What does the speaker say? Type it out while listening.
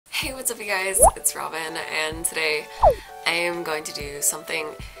Hey, what's up you guys? It's Robin, and today I am going to do something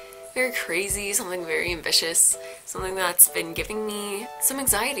very crazy, something very ambitious, something that's been giving me some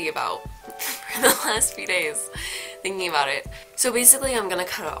anxiety about for the last few days, thinking about it. So basically I'm gonna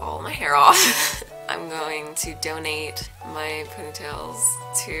cut all my hair off. I'm going to donate my ponytails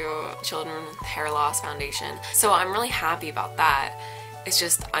to Children with Hair Loss Foundation. So I'm really happy about that. It's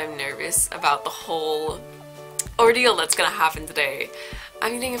just I'm nervous about the whole ordeal that's gonna happen today.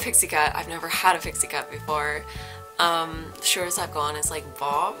 I'm getting a pixie cut. I've never had a pixie cut before. Shortest I've gone is like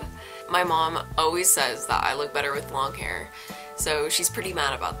bob. My mom always says that I look better with long hair, so she's pretty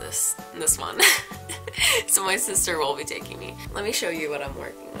mad about this one. So my sister will be taking me. Let me show you what I'm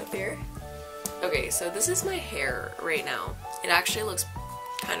working with here. Okay, so this is my hair right now. It actually looks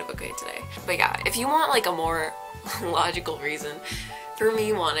kind of okay today. But yeah, if you want like a more logical reason for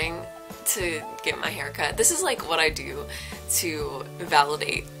me wanting to get my hair cut, this is like what I do to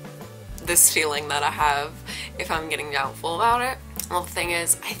validate this feeling that I have if I'm getting doubtful about it. Well, the thing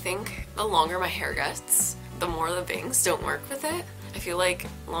is, I think the longer my hair gets, the more the bangs don't work with it. I feel like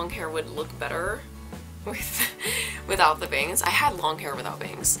long hair would look better without the bangs. I had long hair without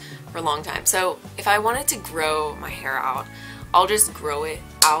bangs for a long time, so if I wanted to grow my hair out, I'll just grow it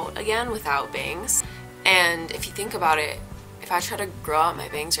out again without bangs. And if you think about it, if I try to grow out my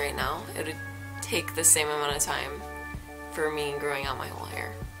bangs right now, it would take the same amount of time for me growing out my whole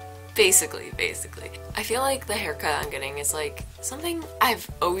hair. Basically. I feel like the haircut I'm getting is like something I've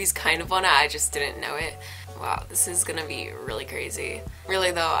always kind of wanted, I just didn't know it. Wow, this is gonna be really crazy.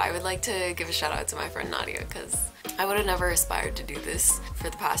 Really though, I would like to give a shout out to my friend Nadia, because I would have never aspired to do this for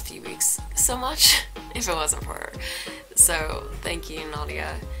the past few weeks so much if it wasn't for her. So thank you,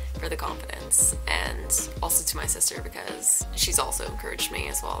 Nadia, for the confidence, and also to my sister because she's also encouraged me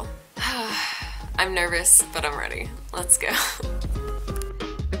as well. I'm nervous, but I'm ready. Let's go.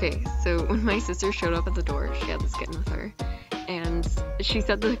 Okay, so when my sister showed up at the door, she had this kitten with her, and she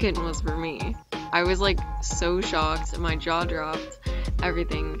said the kitten was for me. I was like so shocked, my jaw dropped,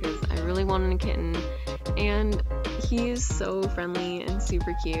 everything, because I really wanted a kitten, and he is so friendly and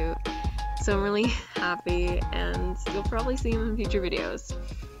super cute, so I'm really happy, and you'll probably see him in future videos.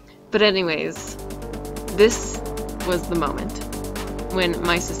 But anyways, this was the moment when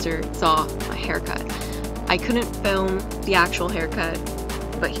my sister saw my haircut. I couldn't film the actual haircut,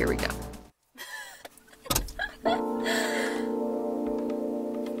 but here we go.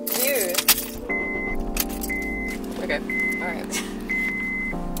 Dude. Okay, alright.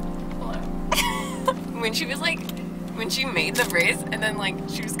 When she was like, when she made the braids and then like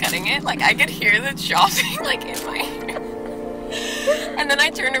she was cutting it, like I could hear the chopping like in my hair. And then I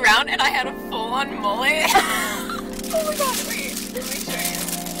turned around and I had a full-on mullet. Oh my god, wait, let me show you.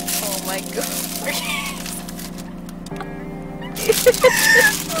 Oh my god.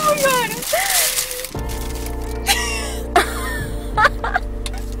 Oh my god.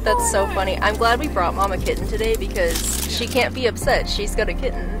 That's so funny. I'm glad we brought Mom a kitten today because she can't be upset. She's got a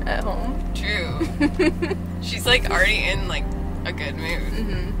kitten at home. True. She's like already in like a good mood.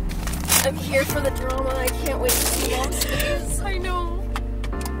 Mm-hmm. I'm here for the drama. I can't wait to see Mom's face. I know.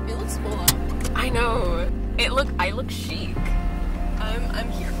 It looks full on. I know. I look chic. I'm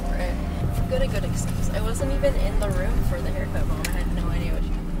here for it. I've got a good excuse. I wasn't even in the room for the haircut, Mom. I had no idea what she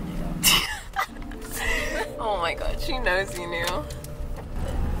was gonna do. Oh my god, she knows you knew.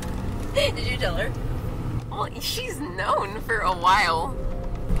 Did you tell her? Well, she's known for a while.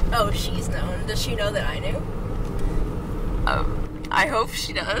 Oh, she's known. Does she know that I knew? I hope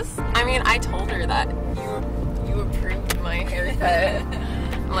she does. I mean, I told her that you approved my haircut.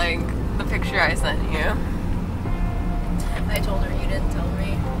 Like, the picture I sent you. I told her you didn't tell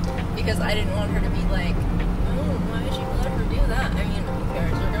me because I didn't want her to be like, oh, why did you let her do that? I mean, who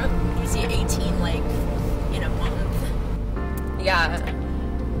cares? We're gonna see 18 like in a month. Yeah.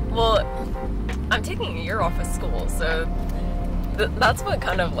 Well, I'm taking a year off of school, so that's what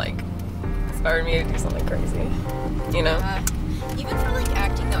kind of like inspired me to do something crazy, you know? Even for like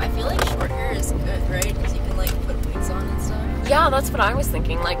acting though, I feel like short hair is good, right? Because you can like put wigs on and stuff. Yeah, that's what I was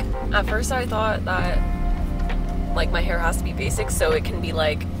thinking. Like, at first I thought that like my hair has to be basic so it can be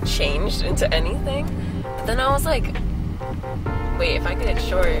like changed into anything. But then I was like, wait, if I get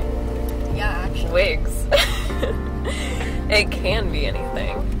short yeah, actually. wigs, it can be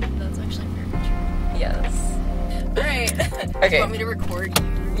anything. That's actually very true. Yes. Alright. Okay. Do you want me to record you?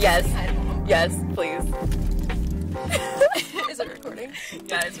 Yes. Yes, please. Is it recording?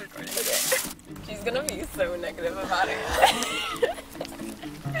 Yeah, it's recording. Okay. She's gonna be so negative about it.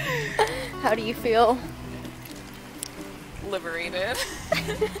 How do you feel? Liberated.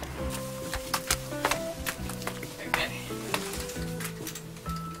 Okay.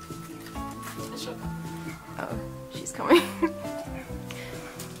 she'll come. Oh, she's coming.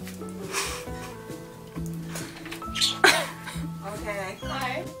 Okay.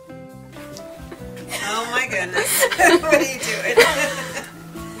 Hi. Oh my goodness. What are you doing?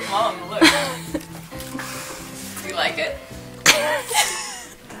 Mom, look. Do you like it?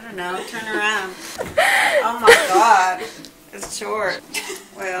 I don't know. Turn around. Oh my god. It's short.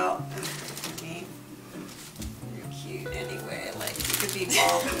 Well, you're cute anyway. Like, you could be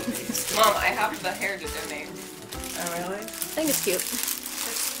bald. Mom, I have the hair to donate. Oh, really? I think it's cute.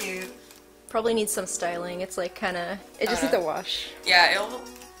 That's cute. Probably needs some styling. It's like kind of. It just needs a wash. Yeah,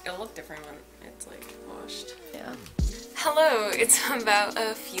 it'll look different when it's like washed. Yeah. Hello, it's about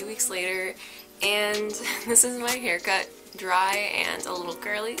a few weeks later, and this is my haircut, dry and a little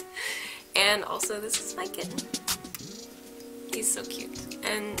curly. And also, this is my kitten. He's so cute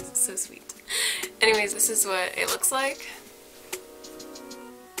and so sweet. Anyways, this is what it looks like.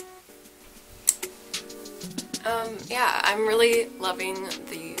 Yeah, I'm really loving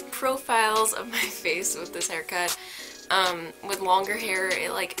the profiles of my face with this haircut. With longer hair,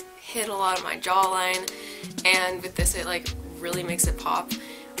 it like hit a lot of my jawline, and with this it like really makes it pop,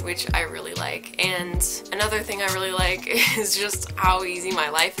 which I really like. And another thing I really like is just how easy my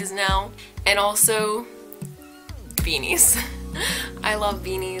life is now, and also beanies. I love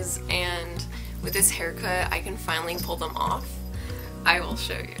beanies, and with this haircut I can finally pull them off. I will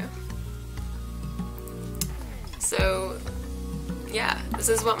show you. So yeah, this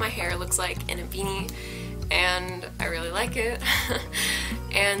is what my hair looks like in a beanie, and I really like it.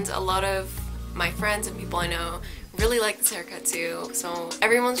 And a lot of my friends and people I know really like this haircut too, so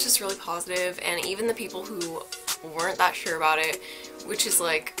everyone's just really positive, and even the people who weren't that sure about it, which is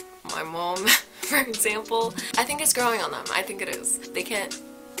like my mom, for example, I think it's growing on them. I think it is. They can't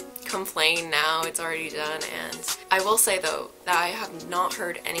complain now, it's already done. And I will say though that I have not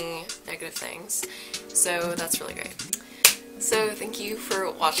heard any negative things, so that's really great. So thank you for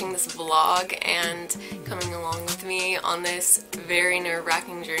watching this vlog and coming along with me on this very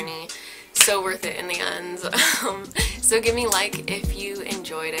nerve-wracking journey. So worth it in the end. So give me a like if you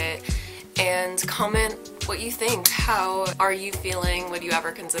enjoyed it, and comment what you think. How are you feeling? Would you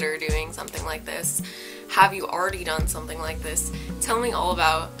ever consider doing something like this? Have you already done something like this? Tell me all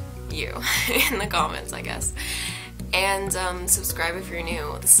about you in the comments, I guess. And subscribe if you're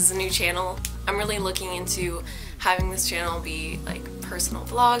new. This is a new channel. I'm really looking into having this channel be like personal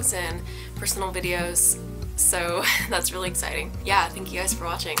vlogs and personal videos, so that's really exciting. Yeah, thank you guys for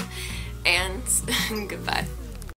watching, and goodbye.